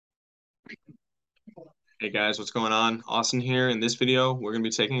Hey guys, what's going on? Austin here. In this video, we're going to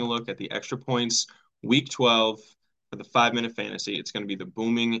be taking a look at the extra points week 12 for the 5-minute fantasy. It's going to be the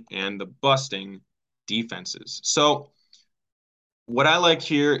booming and the busting defenses. So, what I like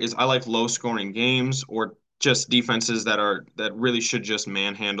here is I like low scoring games or just defenses that really should just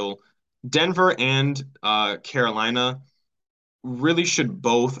manhandle. Denver and Carolina really should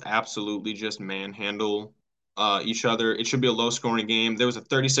both absolutely just manhandle each other. It should be a low scoring game. There was a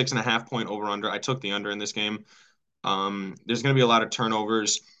 36.5 point over under. I took the under in this game. There's going to be a lot of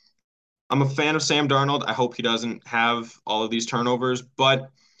turnovers. I'm a fan of Sam Darnold. I hope he doesn't have all of these turnovers,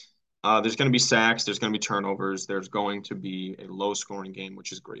 but there's going to be sacks, there's going to be turnovers, there's going to be a low scoring game,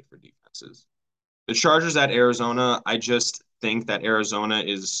 which is great for defenses. The Chargers at Arizona, I just think that Arizona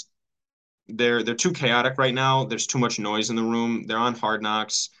is they're too chaotic right now. There's too much noise in the room. They're on Hard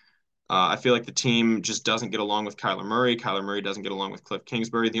Knocks. I feel like the team just doesn't get along with Kyler Murray. Kyler Murray doesn't get along with Cliff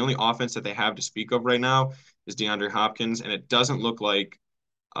Kingsbury. The only offense that they have to speak of right now is DeAndre Hopkins, and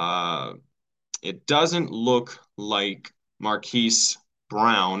uh, it doesn't look like Marquise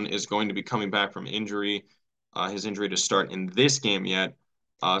Brown is going to be coming back from injury, his injury to start in this game yet.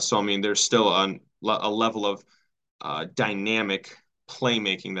 So I mean, there's still a level of dynamic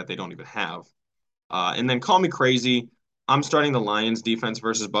playmaking that they don't even have. And then call me crazy. I'm starting the Lions defense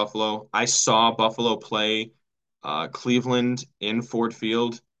versus Buffalo. I saw Buffalo play Cleveland in Ford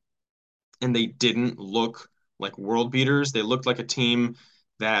Field, and they didn't look like world beaters. They looked like a team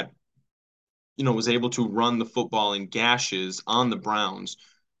that, was able to run the football in gashes on the Browns.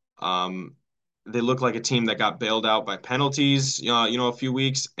 Um, they look like a team that got bailed out by penalties, a few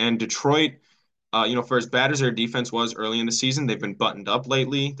weeks. And Detroit, for as bad as their defense was early in the season, they've been buttoned up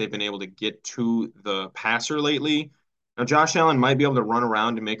lately. They've been able to get to the passer lately. Now, Josh Allen might be able to run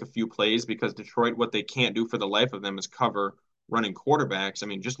around and make a few plays because Detroit, what they can't do for the life of them is cover running quarterbacks. I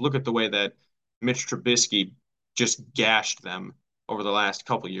mean, just look at the way that Mitch Trubisky just gashed them over the last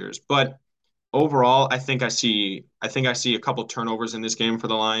couple years. But overall, I think I see a couple turnovers in this game for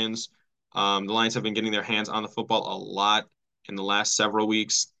the Lions. The Lions have been getting their hands on the football a lot in the last several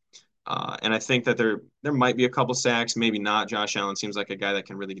weeks. And I think that there might be a couple sacks, maybe not. Josh Allen seems like a guy that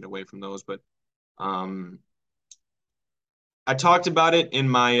can really get away from those. But um, I talked about it in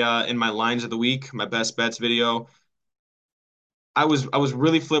my lines of the week, my best bets video. I was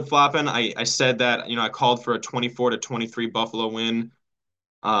really flip-flopping. I said that, I called for a 24-23 Buffalo win.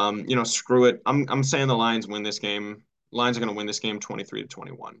 Screw it. I'm saying the Lions win this game. Lions are going to win this game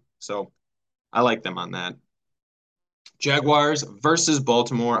 23-21. So I like them on that. Jaguars versus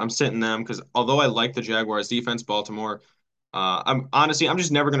Baltimore. I'm sitting them because although I like the Jaguars defense, Baltimore, I'm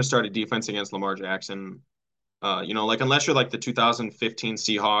just never going to start a defense against Lamar Jackson. Like unless you're like the 2015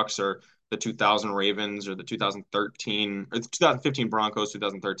 Seahawks or the 2000 Ravens or the 2013 or the 2015 Broncos,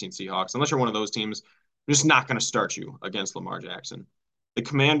 2013 Seahawks, unless you're one of those teams, I'm just not going to start you against Lamar Jackson. The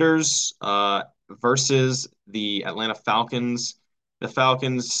Commanders versus the Atlanta Falcons. The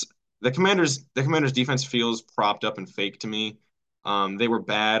Falcons, the Commanders defense feels propped up and fake to me. They were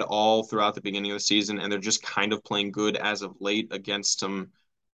bad all throughout the beginning of the season, and they're just kind of playing good as of late against some,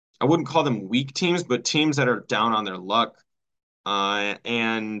 I wouldn't call them weak teams, but teams that are down on their luck.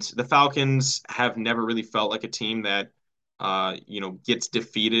 And the Falcons have never really felt like a team that, gets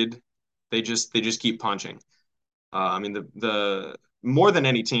defeated. They just keep punching. I mean, the more than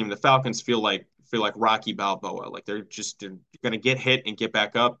any team, the Falcons feel like Rocky Balboa. Like they're going to get hit and get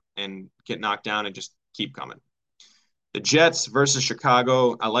back up and get knocked down and just keep coming. The Jets versus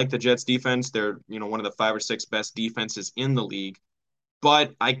Chicago. I like the Jets defense. They're, one of the five or six best defenses in the league,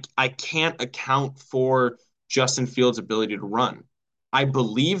 but I can't account for Justin Fields' ability to run. I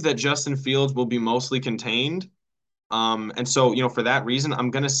believe that Justin Fields will be mostly contained. And so, for that reason,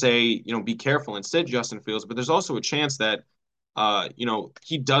 I'm going to say, be careful and sit Justin Fields, but there's also a chance that,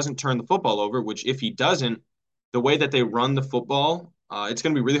 he doesn't turn the football over, which if he doesn't, the way that they run the football, it's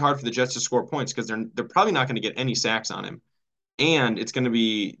going to be really hard for the Jets to score points because they're probably not going to get any sacks on him. And it's going to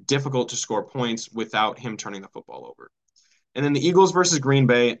be difficult to score points without him turning the football over. And then the Eagles versus Green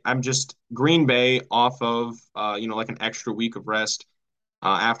Bay. I'm just Green Bay off of, like an extra week of rest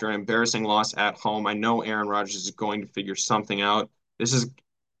after an embarrassing loss at home. I know Aaron Rodgers is going to figure something out.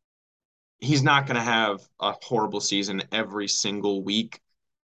 He's not going to have a horrible season every single week.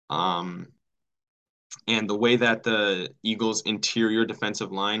 Um, and the way that the Eagles' interior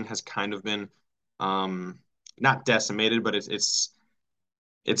defensive line has kind of been um, not decimated, but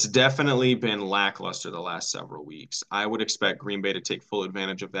it's definitely been lackluster the last several weeks. I would expect Green Bay to take full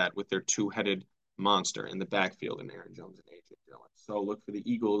advantage of that with their two-headed monster in the backfield in Aaron Jones and AJ Dillon. So look for the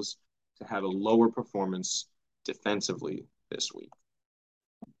Eagles to have a lower performance defensively this week.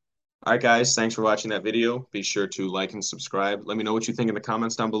 All right, guys, thanks for watching that video. Be sure to like and subscribe. Let me know what you think in the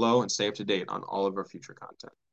comments down below and stay up to date on all of our future content.